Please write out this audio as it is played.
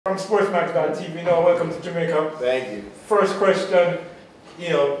From Sportsmax.tv, now welcome to Jamaica. Thank you. First question,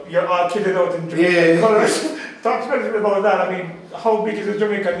 you're all kitted out in Jamaican colors. Talk specifically about that. I mean, how big is the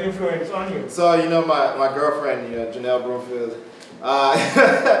Jamaican influence on you? So, my girlfriend, Janelle Broomfield,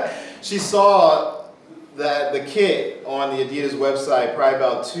 she saw the kit on the Adidas website probably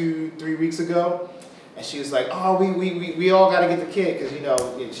about 2-3 weeks ago. And she was like, oh, we all got to get the kit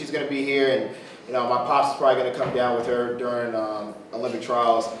because, she's going to be here and, my pops is probably going to come down with her during Olympic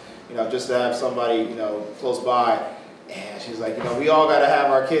trials, just to have somebody, close by. And she's like, we all got to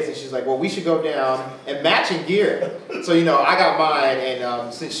have our kits. And she's like, well, we should go down and matching gear. So, I got mine.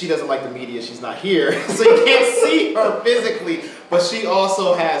 And since she doesn't like the media, she's not here. So you can't see her physically. But she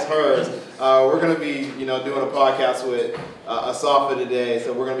also has hers. We're going to be, doing a podcast with Asafa today.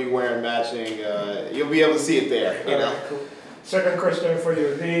 So we're going to be wearing matching. You'll be able to see it there, Cool. Second question for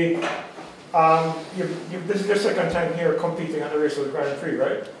you. This is your second time here competing at the Racers Grand Prix,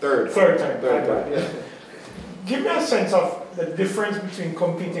 right? Third time, yeah. Give me a sense of the difference between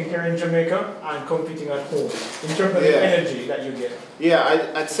competing here in Jamaica and competing at home in terms of the energy that you get.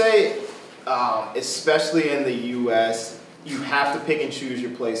 Yeah, I'd say, especially in the U.S., you have to pick and choose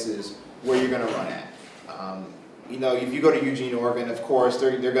your places where you're going to run at. If you go to Eugene, Oregon, of course,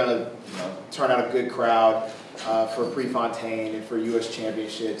 they're going to turn out a good crowd for Prefontaine and for U.S.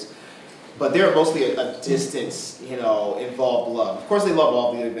 championships. But they're mostly a distance, involved love. Of course, they love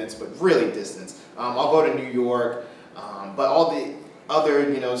all the events, but really distance. I'll go to New York, but all the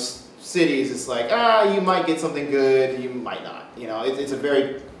other, cities, it's like, you might get something good, you might not. It's a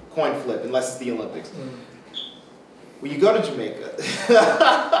very coin flip, unless it's the Olympics. When you go to Jamaica,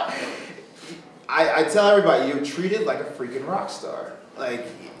 I tell everybody, you're treated like a freaking rock star. Like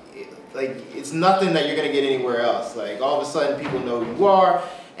it's nothing that you're gonna get anywhere else. Like all of a sudden, people know who you are.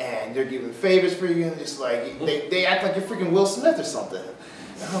 And they're giving favors for you, and just like they act like you're freaking Will Smith or something.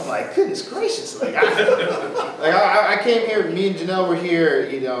 And I'm like, goodness gracious! I came here. Me and Janelle were here,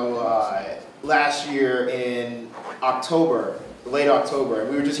 last year in October, late October,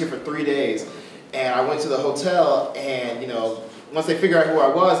 and we were just here for 3 days. And I went to the hotel, and once they figured out who I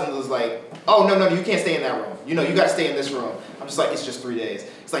was, and it was like, oh no, you can't stay in that room. You got to stay in this room. I'm just like, it's just 3 days.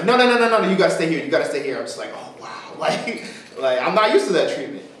 It's like, no, you got to stay here. You got to stay here. I'm just like, oh wow, like I'm not used to that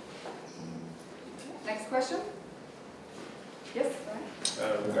treatment. Next question? Yes,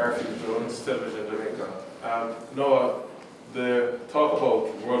 Brian? Garfield Jones, Television Jamaica. Noah, the talk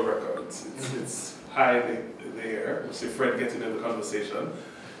about world records, it's high in the air. You see Fred getting in the conversation.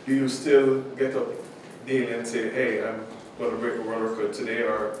 Do you still get up daily and say, hey, I'm going to break a world record today,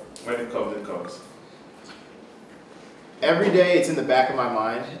 or when it comes, it comes? Every day it's in the back of my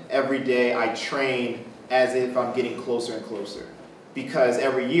mind. Every day I train as if I'm getting closer and closer, because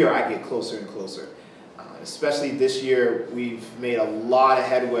every year I get closer and closer. Especially this year, we've made a lot of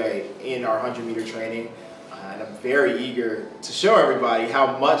headway in our 100-meter training, and I'm very eager to show everybody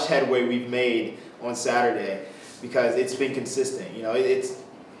how much headway we've made on Saturday, because it's been consistent.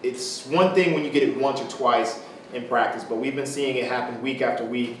 It's one thing when you get it once or twice in practice, but we've been seeing it happen week after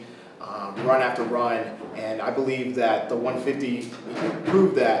week, run after run, and I believe that the 150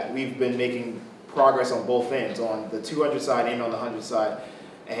 proved that we've been making progress on both ends, on the 200 side and on the 100 side.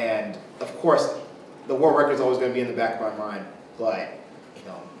 And of course, the world record is always going to be in the back of my mind, but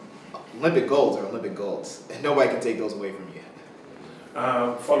Olympic golds are Olympic golds, and nobody can take those away from you.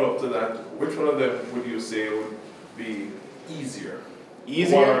 Follow up to that, which one of them would you say would be easier?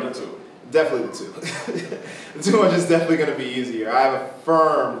 Easier? One or the two? Definitely the two. The 200 is definitely going to be easier. I have a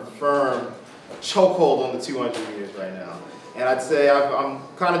firm chokehold on the 200 meters right now. And I'd say I'm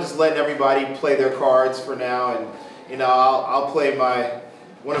kind of just letting everybody play their cards for now, and I'll play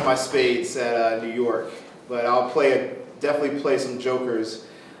one of my spades at New York, but I'll definitely play some jokers,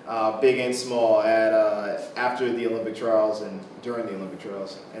 big and small, after the Olympic trials and during the Olympic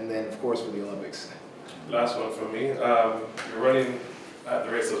trials, and then of course for the Olympics. Last one for me. You're running at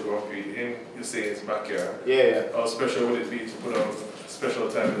the Racers Grand Prix in Usain's backyard. Yeah. How special would it be to put on a special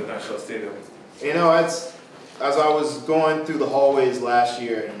time in the National Stadium? As I was going through the hallways last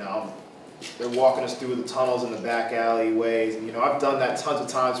year, they're walking us through the tunnels and the back alleyways, and I've done that tons of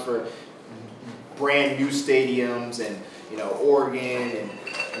times for brand new stadiums and Oregon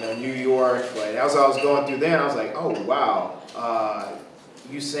and New York. But as I was going through there, I was like, oh wow,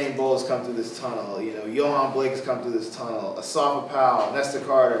 Usain Bolt has come through this tunnel. Johan Blake has come through this tunnel. Asafa Powell, Nesta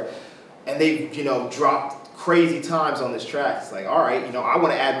Carter, and they've dropped crazy times on this track. It's like, all right, I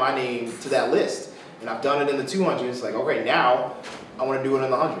want to add my name to that list, and I've done it in the 200. It's like, okay, now I want to do it in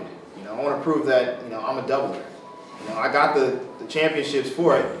the 100. I want to prove that I'm a doubler. I got the championships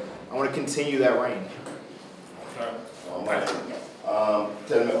for it. I want to continue that reign. All right.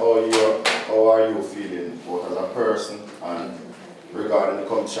 Tell me how are you feeling both as a person and regarding the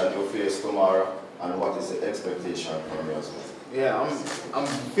competition you face tomorrow, and what is the expectation from you as well? Yeah, I'm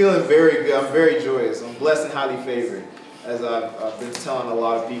feeling very good. I'm very joyous. I'm blessed and highly favored, as I've been telling a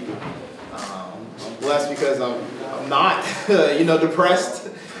lot of people. I'm blessed because I'm not, depressed.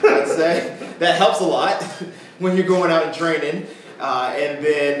 I'd say that helps a lot when you're going out and training. And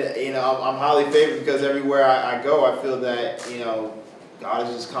then, I'm highly favored because everywhere I go, I feel that, God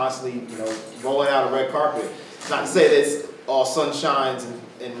is just constantly, rolling out a red carpet. Not to say that it's all sunshines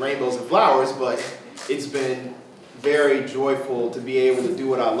and rainbows and flowers, but it's been very joyful to be able to do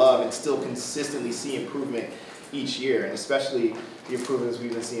what I love and still consistently see improvement each year, and especially the improvements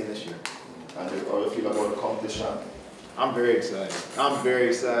we've been seeing this year. And how do you feel about the competition? I'm very excited. I'm very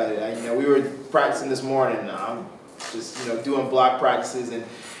excited. We were practicing this morning. I'm just, doing block practices, and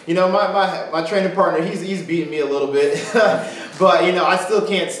my training partner, he's beating me a little bit, but I still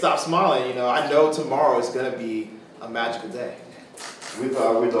can't stop smiling. I know tomorrow is gonna be a magical day. With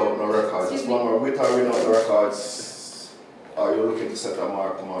or without no records, just one more. With or without the records, are you looking to set a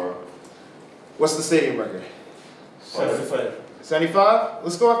mark tomorrow? What's the stadium record? 75. 75?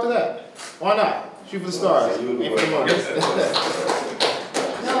 Let's go after that. Why not? Shoot for the stars. Aim for the moon.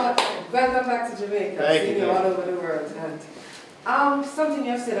 No, welcome back to Jamaica. Thank you. All over the world. And something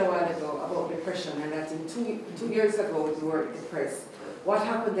you said a while ago about depression, and that in two years ago you were depressed. What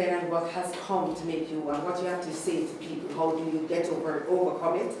happened then, and what has come to make you, and what you have to say to people? How do you get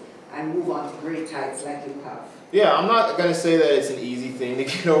overcome it and move on to great heights like you have? Yeah, I'm not going to say that it's an easy thing to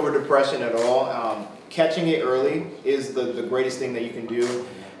get over depression at all. Catching it early is the greatest thing that you can do.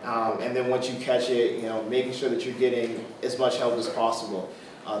 And then once you catch it, making sure that you're getting as much help as possible.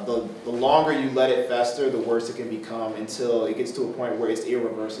 The longer you let it fester, the worse it can become until it gets to a point where it's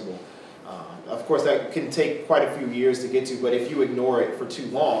irreversible. Of course, that can take quite a few years to get to, but if you ignore it for too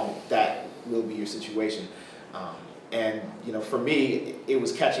long, that will be your situation. And for me, it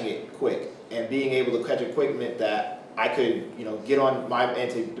was catching it quick. And being able to catch it quick meant that I could, get on my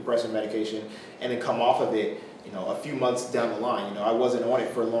antidepressant medication and then come off of it, a few months down the line. I wasn't on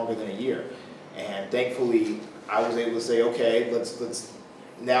it for longer than a year. And thankfully, I was able to say, okay, let's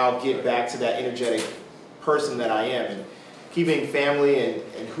now get back to that energetic person that I am. And keeping family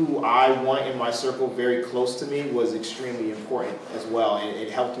and who I want in my circle very close to me was extremely important as well. And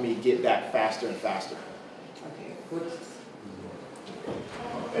it helped me get back faster and faster. Okay, good.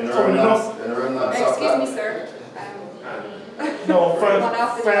 Excuse me, sir. No,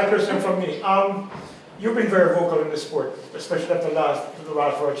 final question from me. You've been very vocal in the sport, especially after the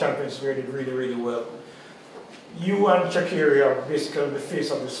last World Champions where you did really, really well. You and Shaqiri are basically the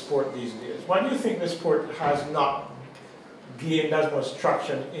face of the sport these days. Why do you think the sport has not gained as much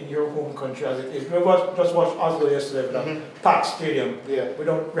traction in your home country as it is? We just watched Oslo yesterday with a packed stadium. Yeah. We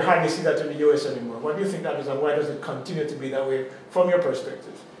hardly see that in the US anymore. What do you think that is, and why does it continue to be that way from your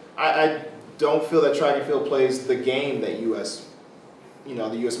perspective? I don't feel that track and field plays the game that the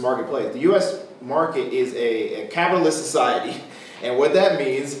U.S. market plays. The U.S. market is a capitalist society, and what that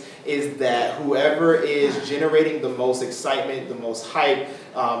means is that whoever is generating the most excitement, the most hype,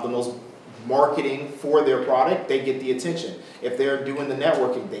 the most marketing for their product, they get the attention. If they're doing the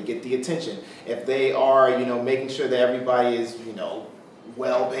networking, they get the attention. If they are, making sure that everybody is,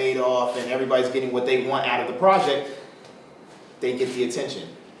 well paid off and everybody's getting what they want out of the project, they get the attention.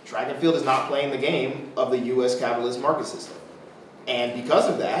 Track and field is not playing the game of the U.S. capitalist market system. And because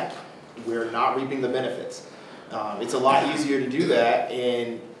of that, we're not reaping the benefits. It's a lot easier to do that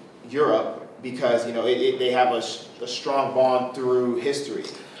in Europe because, they have a strong bond through history.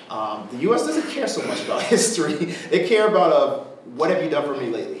 The U.S. doesn't care so much about history. They care about what have you done for me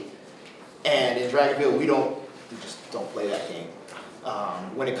lately. And in track and field, we just don't play that game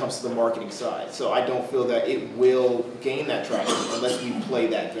when it comes to the marketing side. So I don't feel that it will gain that traction unless we play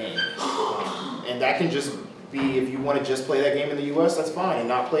that game. And that can just be, if you want to just play that game in the U.S., that's fine, and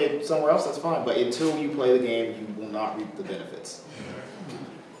not play it somewhere else, that's fine. But until you play the game, you will not reap the benefits.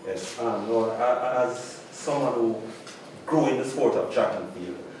 Yes, as someone who grew in the sport of track and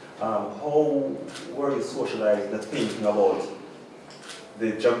field, how were you socialized the thinking about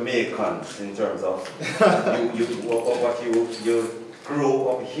the Jamaicans in terms of what you grew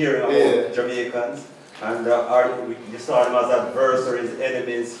up hearing about Jamaicans, and you saw them as adversaries,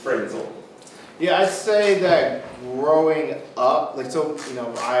 enemies, friends? Yeah, I'd say that growing up, I was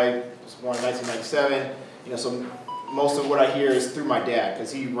born in 1997, so most of what I hear is through my dad,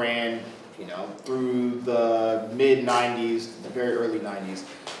 because he ran, through the mid-90s, the very early 90s.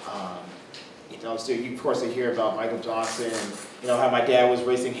 So you, of course, hear about Michael Johnson, and, how my dad was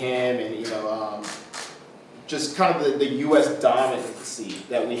racing him, and, just kind of the U.S. dominancy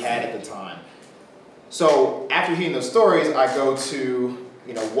that we had at the time. So after hearing those stories, I go to,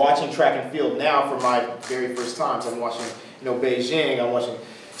 watching track and field now for my very first time. So I'm watching, Beijing, I'm watching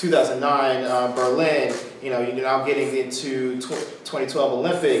 2009 Berlin, you're now getting into 2012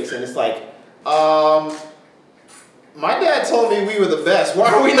 Olympics, and it's like, my dad told me we were the best.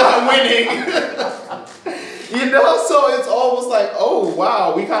 Why are we not winning? So it's almost like, oh,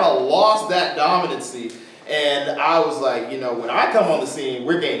 wow, we kind of lost that dominancy. And I was like, when I come on the scene,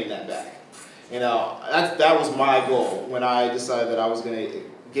 we're gaining that back. That was my goal when I decided that I was going to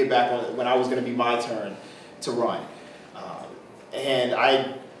get back on, when I was going to be my turn to run. And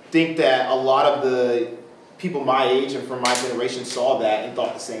I think that a lot of the people my age and from my generation saw that and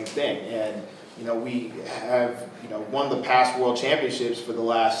thought the same thing. And, we have, won the past world championships for the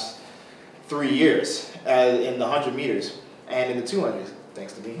last 3 years in the 100 meters and in the 200s,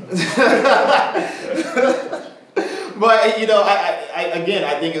 thanks to me. But, I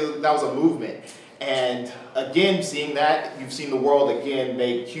think that was a movement. And again, seeing that, you've seen the world again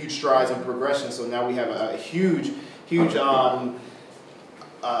make huge strides in progression. So now we have a huge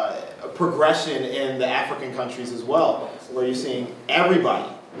progression in the African countries as well, where you're seeing everybody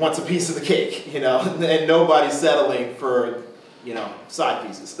wants a piece of the cake, and nobody's settling for, side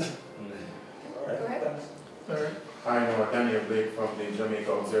pieces. All right. Go ahead. All right. Hi, Noah, Daniel Blake from the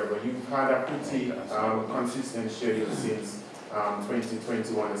Jamaica Observer. You've had a pretty consistent schedule since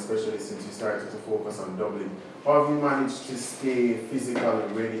 2021, especially since you started to focus on doubling. How have you managed to stay physically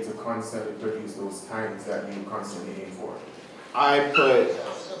ready to constantly produce those times that you constantly aim for? I put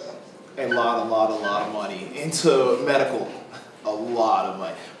a lot of money into medical. A lot of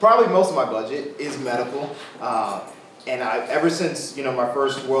money. Probably most of my budget is medical. And ever since, my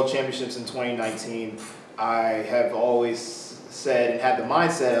first World Championships in 2019, I have always said and had the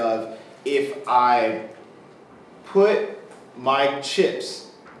mindset of, if I put my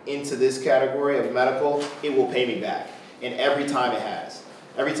chips into this category of medical, it will pay me back. And every time it has.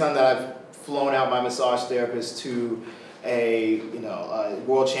 Every time that I've flown out my massage therapist to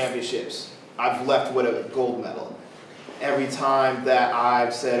World Championships, I've left with a gold medal. Every time that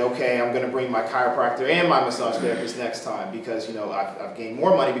I've said, okay, I'm going to bring my chiropractor and my massage therapist next time because, I've gained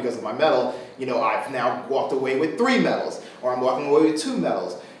more money because of my medal, I've now walked away with 3 medals, or I'm walking away with 2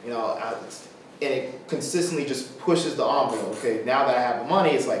 medals, and it consistently just pushes the envelope. Okay, now that I have the money,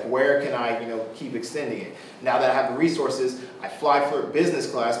 it's like, where can I, keep extending it? Now that I have the resources, I fly for business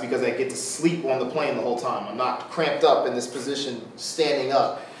class because I get to sleep on the plane the whole time. I'm not cramped up in this position, standing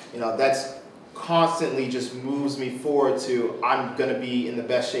up. That's constantly just moves me forward to, I'm going to be in the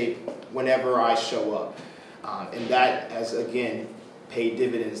best shape whenever I show up. And that has, again, paid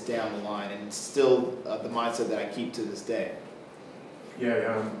dividends down the line, and it's still the mindset that I keep to this day.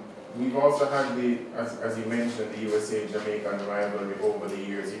 Yeah, we've also had as you mentioned, the USA-Jamaican rivalry over the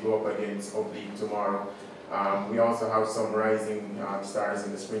years. You go up against Oblique tomorrow. We also have some rising stars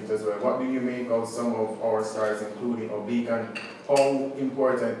in the sprint as well. What do you make of some of our stars, including Oblique, and how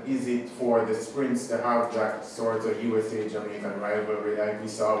important is it for the sprints to have that sort of USA-Jamaican rivalry like we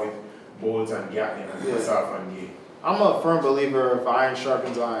saw with Bolt and Gatlin and Christoph and Gay? I'm a firm believer of iron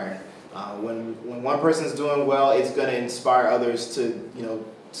sharpens iron. When one person's doing well, it's going to inspire others to,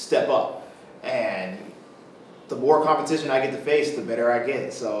 step up. And the more competition I get to face, the better I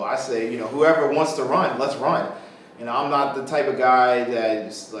get. So I say, whoever wants to run, let's run. I'm not the type of guy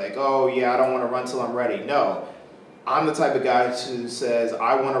that's like, oh yeah, I don't want to run till I'm ready. No, I'm the type of guy who says,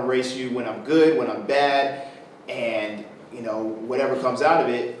 I want to race you when I'm good, when I'm bad, and whatever comes out of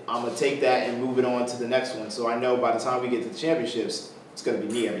it, I'm going to take that and move it on to the next one. So I know by the time we get to the championships, it's going to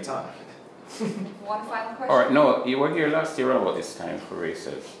be me every time. One final question. All right, Noah, you were here last year about this time for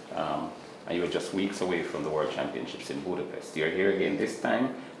Racers, and you were just weeks away from the World Championships in Budapest. You're here again this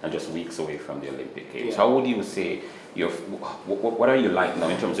time, and just weeks away from the Olympic Games. Yeah. How would you say, what are you like now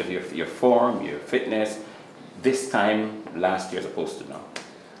in terms of your form, your fitness, this time last year as opposed to now?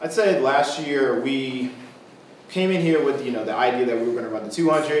 I'd say last year we came in here with the idea that we were going to run the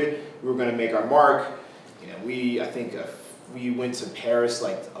 200, we were going to make our mark. I think we went to Paris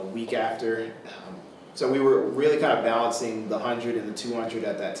like a week after, so we were really kind of balancing the 100 and the 200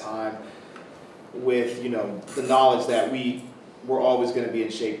 at that time, with the knowledge that we were always going to be in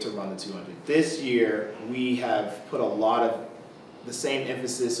shape to run the 200. This year we have put a lot of the same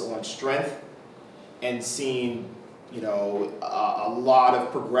emphasis on strength and seen a lot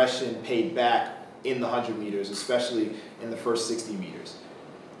of progression paid back in the 100 meters, especially in the first 60 meters.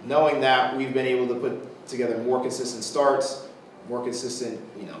 Knowing that, we've been able to put together more consistent starts, more consistent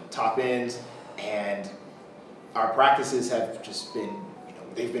top ends, and our practices have just been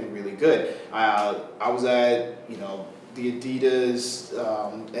they've been really good. I was at, you know, the Adidas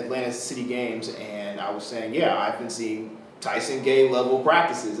Atlanta City Games, and I was saying, yeah, I've been seeing Tyson Gay level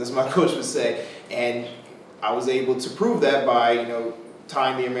practices, as my coach would say, and I was able to prove that by, you know,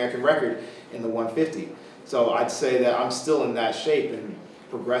 tying the American record in the 150. So I'd say that I'm still in that shape and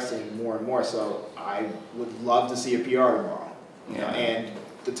progressing more and more. So I would love to see a PR tomorrow. You know, and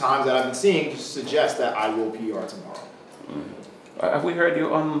the times that I've been seeing suggest that I will PR tomorrow. Have we heard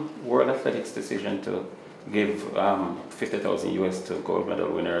you on World Athletics' decision to give 50,000 US to gold medal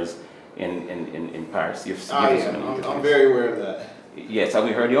winners in Paris? I'm very aware of that. Yes, have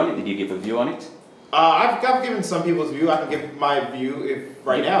we heard you on it? Did you give a view on it? I've given some people's view. I can give my view if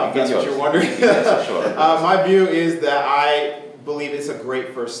that's what you're wondering. Yes, sure. My view is that I believe it's a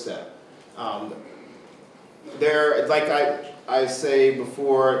great first step. Like I say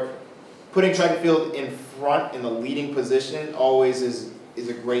before, putting track and field in front in the leading position always is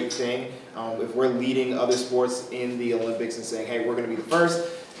a great thing. If we're leading other sports in the Olympics and saying, hey, we're going to be the first,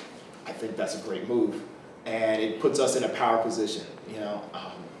 I think that's a great move. And it puts us in a power position, you know.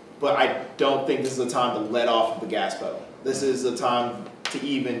 But I don't think this is the time to let off the gas pedal. This is the time to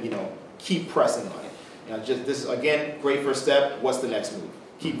even, you know, keep pressing on it. You know, just this, again, great first step. What's the next move?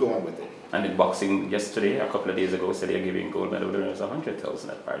 Keep going with it. And in boxing yesterday, a couple of days ago, said they're giving gold medal winners 100,000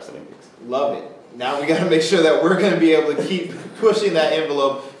 at Paris Olympics. Love it. Now we got to make sure that we're going to be able to keep pushing that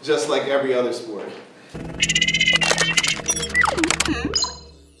envelope just like every other sport.